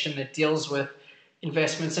publication that deals with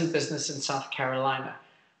investments in business in South Carolina.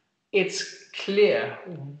 It's clear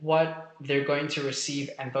what they're going to receive,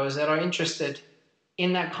 and those that are interested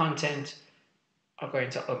in that content are going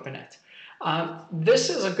to open it. This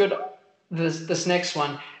is a good, this next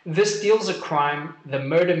one. This deals a crime, the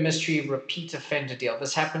murder mystery repeat offender deal.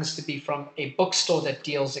 This happens to be from a bookstore that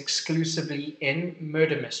deals exclusively in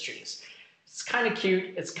murder mysteries. It's kind of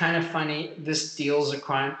cute. It's kind of funny. This deals a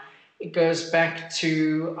crime. It goes back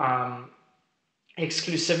to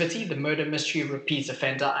exclusivity, the murder mystery repeat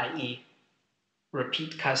offender, i.e.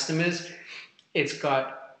 repeat customers. It's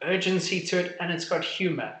got urgency to it, and it's got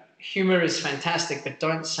humor. Humor is fantastic, but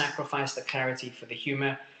don't sacrifice the clarity for the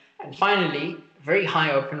humor. And finally, very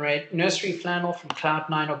high open rate. Nursery flannel from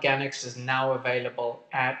Cloud9 Organics is now available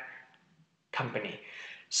at company.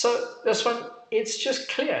 So this one, it's just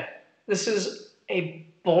clear. This is a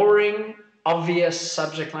boring, obvious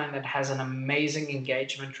subject line that has an amazing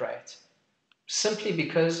engagement rate, simply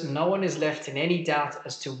because no one is left in any doubt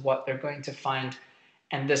as to what they're going to find,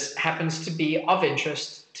 and this happens to be of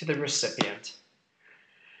interest to the recipient.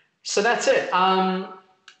 So that's it.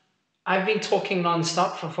 I've been talking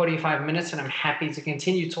nonstop for 45 minutes, and I'm happy to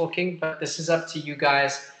continue talking, but this is up to you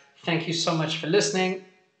guys. Thank you so much for listening.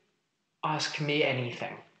 Ask me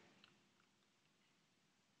anything.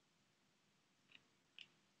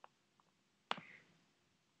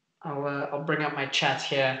 I'll bring up my chat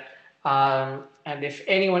here. And if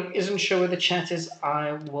anyone isn't sure where the chat is,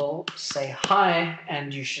 I will say hi,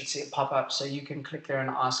 and you should see it pop up, so you can click there and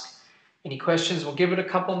ask any questions. We'll give it a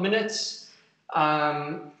couple minutes.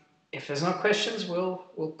 If there's no questions,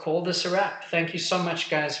 we'll call this a wrap. Thank you so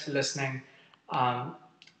much, guys, for listening. I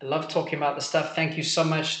love talking about the stuff. Thank you so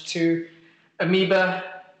much to AMIBA.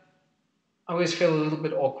 I always feel a little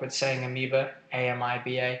bit awkward saying AMIBA,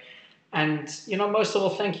 A-M-I-B-A. And, most of all,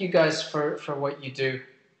 thank you guys for what you do.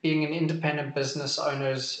 Being an independent business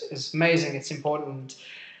owner is amazing. It's important.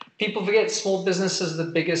 People forget small business is the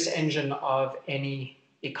biggest engine of any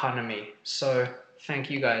economy. So thank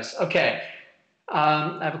you guys. Okay.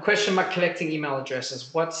 I have a question about collecting email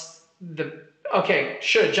addresses. Okay,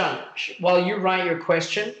 sure, John. While you write your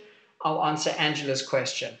question, I'll answer Angela's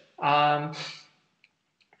question. The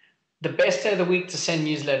best day of the week to send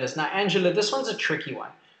newsletters. Now, Angela, this one's a tricky one.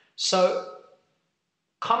 So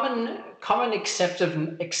common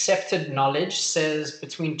accepted knowledge says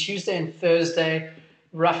between Tuesday and Thursday,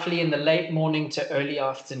 roughly in the late morning to early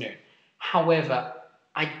afternoon. However,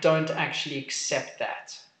 I don't actually accept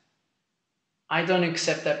that. I don't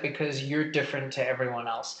accept that because you're different to everyone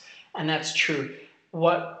else. And that's true.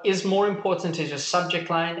 What is more important is your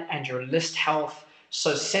subject line and your list health.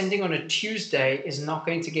 So sending on a Tuesday is not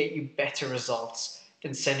going to get you better results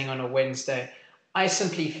than sending on a Wednesday. I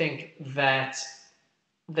simply think that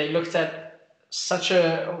they looked at such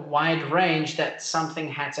a wide range that something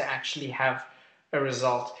had to actually have a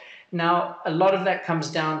result. Now, a lot of that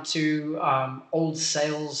comes down to old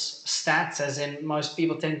sales stats, as in most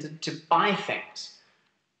people tend to buy things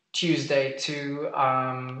Tuesday to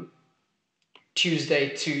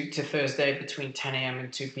Thursday between 10 a.m.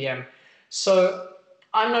 and 2 p.m. So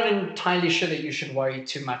I'm not entirely sure that you should worry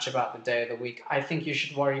too much about the day of the week. I think you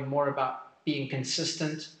should worry more about being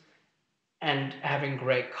consistent and having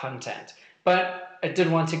great content. But I did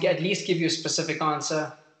want to at least give you a specific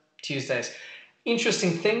answer. Tuesdays.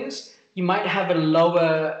 Interesting things. You might have a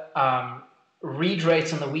lower read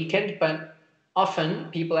rate on the weekend, but often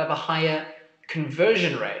people have a higher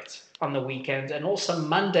conversion rate on the weekend. And also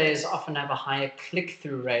Mondays often have a higher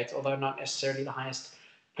click-through rate, although not necessarily the highest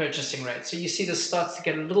purchasing rate. So you see this starts to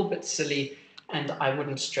get a little bit silly, and I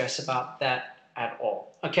wouldn't stress about that at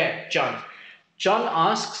all. Okay, John. John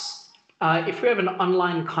asks, if we have an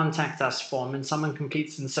online contact us form and someone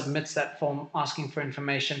completes and submits that form asking for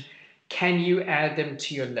information, can you add them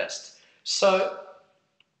to your list? So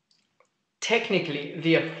technically,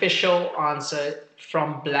 the official answer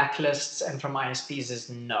from blacklists and from ISPs is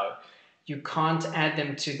no. You can't add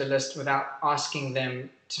them to the list without asking them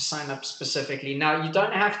to sign up specifically. Now, you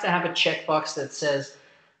don't have to have a checkbox that says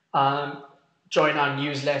join our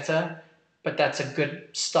newsletter, but that's a good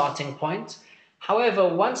starting point. However,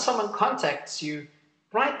 once someone contacts you,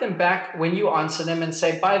 write them back when you answer them and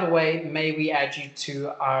say, by the way, may we add you to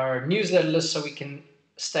our newsletter list so we can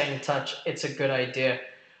stay in touch? It's a good idea.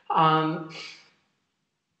 To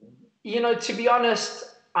be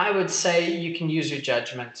honest, I would say you can use your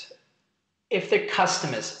judgment. If they're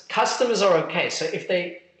customers are okay. So if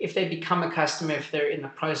they become a customer, if they're in the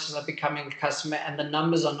process of becoming a customer and the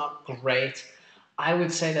numbers are not great, I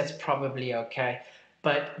would say that's probably okay.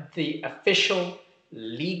 But the official,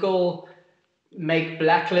 legal, make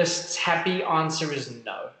blacklists happy answer is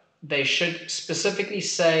no. They should specifically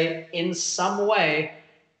say, in some way,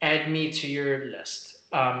 add me to your list.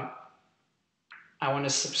 I want to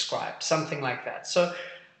subscribe, something like that. So,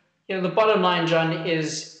 the bottom line, John,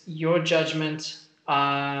 is your judgment.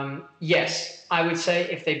 Yes, I would say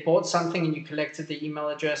if they bought something and you collected the email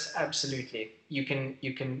address, absolutely, you can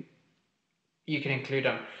include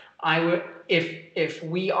them. I would, if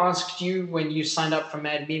we asked you when you signed up for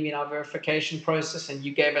MadMimi in our verification process and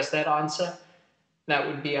you gave us that answer, that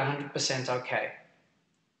would be 100% okay.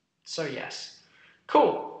 So yes,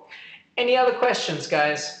 cool. Any other questions,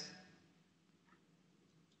 guys?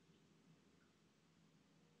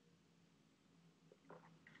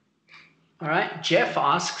 All right, Jeff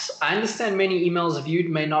asks, I understand many emails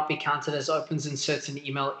viewed may not be counted as opens in certain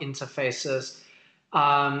email interfaces.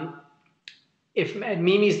 If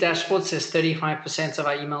Mimi's dashboard says 35% of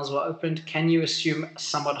our emails were opened, can you assume a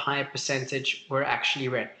somewhat higher percentage were actually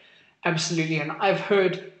read? Absolutely, and I've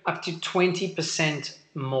heard up to 20%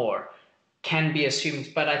 more can be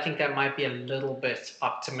assumed, but I think that might be a little bit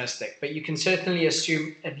optimistic. But you can certainly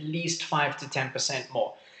assume at least 5 to 10%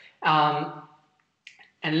 more.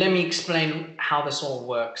 And let me explain how this all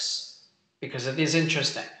works, because it is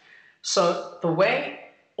interesting. So the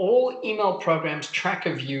way all email programs track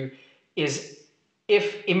a view is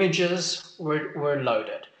if images were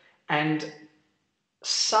loaded. And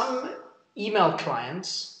some email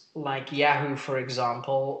clients, like Yahoo, for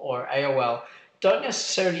example, or AOL, don't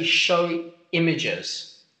necessarily show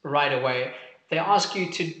images right away. They ask you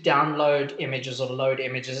to download images or load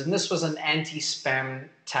images. And this was an anti-spam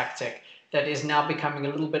tactic that is now becoming a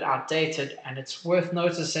little bit outdated. And it's worth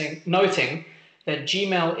noting that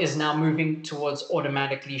Gmail is now moving towards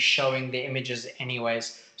automatically showing the images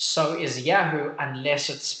anyways. So is Yahoo, unless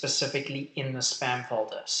it's specifically in the spam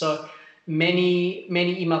folder. So many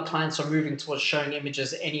email clients are moving towards showing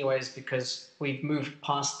images anyways, because we've moved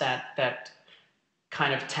past that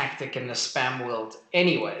kind of tactic in the spam world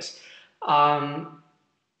anyways.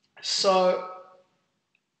 So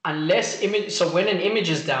when an image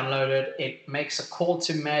is downloaded, it makes a call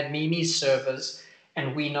to MadMimi's servers,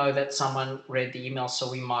 and we know that someone read the email, so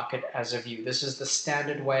we mark it as a view. This is the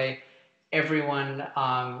standard way everyone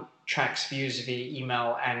tracks views via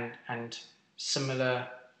email and similar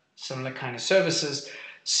kind of services.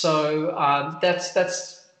 So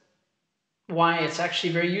that's why it's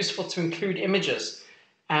actually very useful to include images.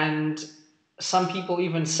 And some people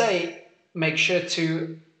even say make sure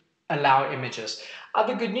to allow images.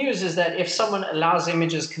 Other good news is that if someone allows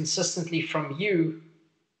images consistently from you,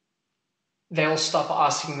 they'll stop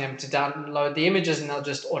asking them to download the images, and they'll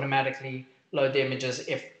just automatically load the images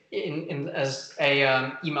if in as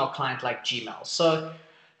a email client like Gmail. So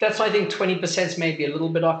that's why I think 20% is maybe a little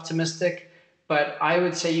bit optimistic, but I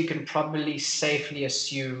would say you can probably safely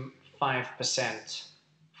assume 5%,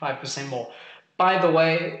 5% more. By the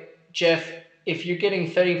way, Jeff, if you're getting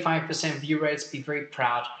 35% view rates, be very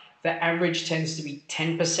proud. The average tends to be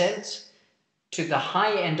 10%. To the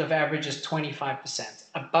high end of average is 25%.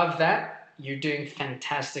 Above that, you're doing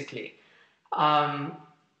fantastically. Um,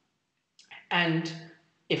 and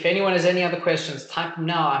if anyone has any other questions, type them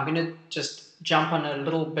now. I'm going to just jump on a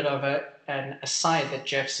little bit of an aside that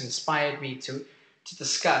Jeff's inspired me to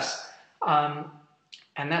discuss, and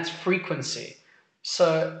that's frequency.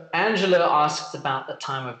 So Angela asked about the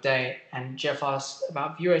time of day, and Jeff asked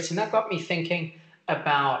about view rates, and that got me thinking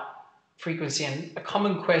about frequency. And a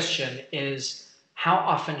common question is, how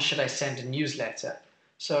often should I send a newsletter?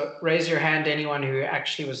 So raise your hand, anyone who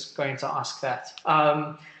actually was going to ask that.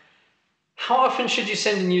 How often should you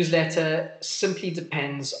send a newsletter simply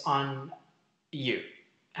depends on you.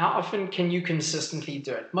 How often can you consistently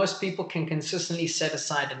do it? Most people can consistently set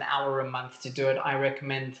aside an hour a month to do it. I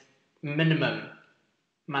recommend minimum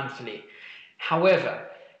monthly. However,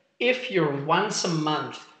 if your once a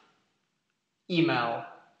month email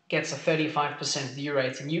gets a 35% view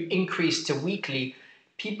rate and you increase to weekly,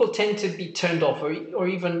 people tend to be turned off, or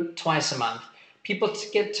even twice a month. People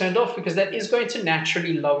get turned off because that is going to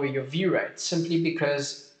naturally lower your view rate, simply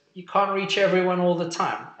because you can't reach everyone all the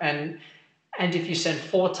time. And if you send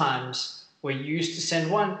 4 times where you used to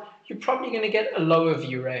send 1, you're probably going to get a lower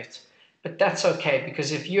view rate. But that's okay,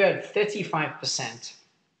 because if you had 35%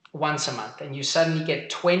 once a month and you suddenly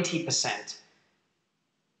get 20%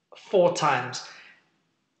 4 times,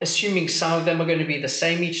 assuming some of them are going to be the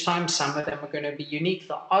same each time, some of them are going to be unique,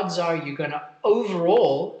 the odds are you're going to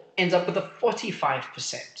overall end up with a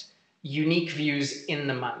 45% unique views in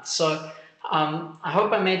the month. So I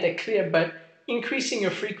hope I made that clear, but increasing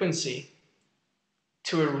your frequency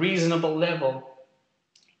to a reasonable level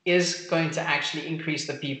is going to actually increase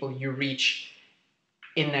the people you reach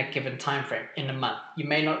in that given time frame in a month. You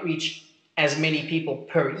may not reach as many people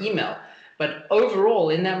per email, but overall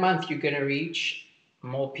in that month you're going to reach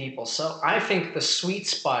more people. So I think the sweet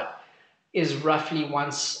spot is roughly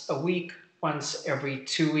once a week, once every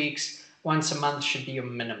 2 weeks, once a month should be your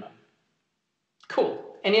minimum. Cool.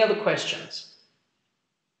 Any other questions?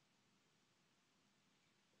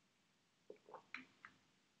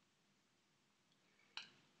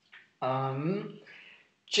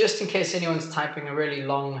 Just in case anyone's typing a really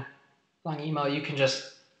long email, you can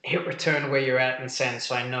just hit return where you're at and send,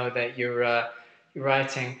 so I know that you're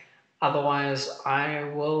writing. Otherwise, I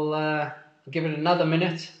will give it another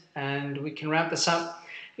minute and we can wrap this up.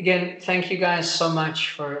 Again, thank you guys so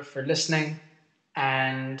much for listening,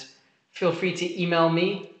 and feel free to email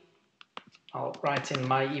me. I'll write in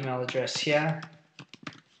my email address here.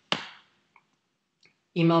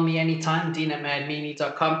 Email me anytime,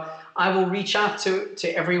 dean@madmimi.com. I will reach out to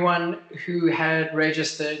everyone who had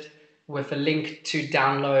registered with a link to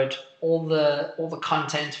download all the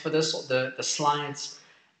content for this, the slides,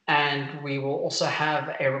 and we will also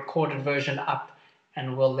have a recorded version up,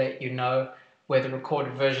 and we'll let you know where the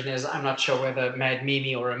recorded version is. I'm not sure whether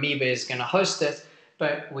MadMimi or AMIBA is going to host it,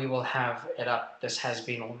 but we will have it up. This has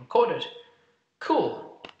been all recorded.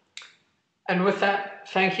 Cool. And with that,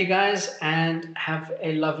 thank you guys, and have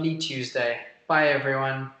a lovely Tuesday. Bye,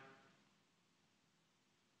 everyone.